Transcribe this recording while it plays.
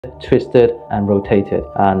twisted and rotated,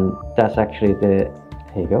 and that's actually the,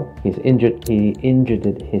 here you go, he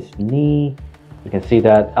injured his knee. You can see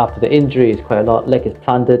that after the injury it's quite a lot. Leg is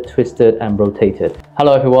planted, twisted and rotated.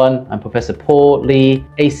 Hello everyone, I'm Professor Paul Lee,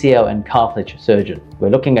 ACL and cartilage surgeon. We're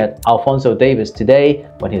looking at Alphonso Davies today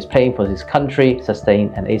when he was playing for his country,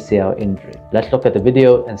 sustained an ACL injury. Let's look at the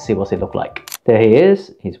video and see what it looked like. There he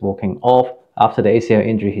is, he's walking off. After the ACL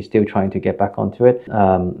injury, he's still trying to get back onto it.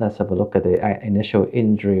 Let's have a look at the initial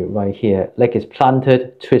injury right here. Leg is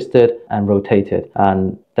planted, twisted and rotated,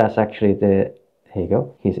 and that's actually the, here you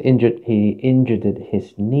go, he injured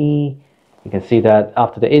his knee. You can see that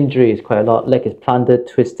after the injury it's quite a lot. Leg is planted,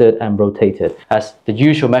 twisted and rotated. As the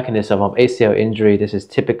usual mechanism of ACL injury, this is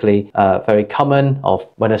typically very common of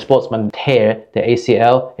when a sportsman tear the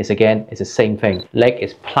ACL. It's the same thing. Leg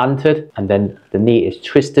is planted and then the knee is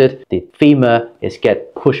twisted. The femur is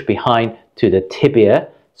get pushed behind to the tibia.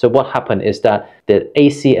 So what happened is that the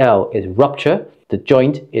ACL is rupture. The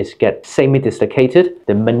joint is get semi-dislocated.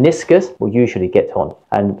 The meniscus will usually get torn.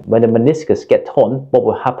 And when the meniscus get torn, what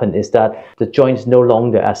will happen is that the joint is no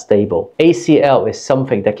longer as stable. ACL is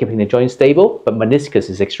something that keeping the joint stable, but meniscus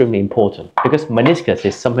is extremely important because meniscus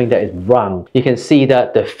is something that is round. You can see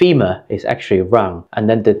that the femur is actually round and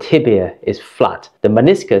then the tibia is flat. The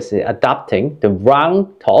meniscus is adapting the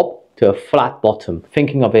round top to a flat bottom,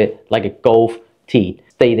 thinking of it like a golf tee,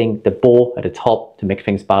 stating the ball at the top to make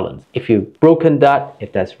things balance. If you've broken that,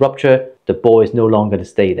 if there's rupture, the ball is no longer to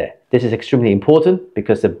stay there. This is extremely important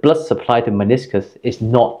because the blood supply to meniscus is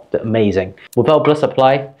not amazing. Without blood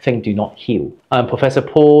supply, things do not heal. I'm Professor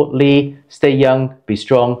Paul Lee. Stay young, be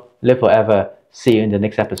strong, live forever. See you in the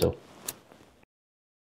next episode.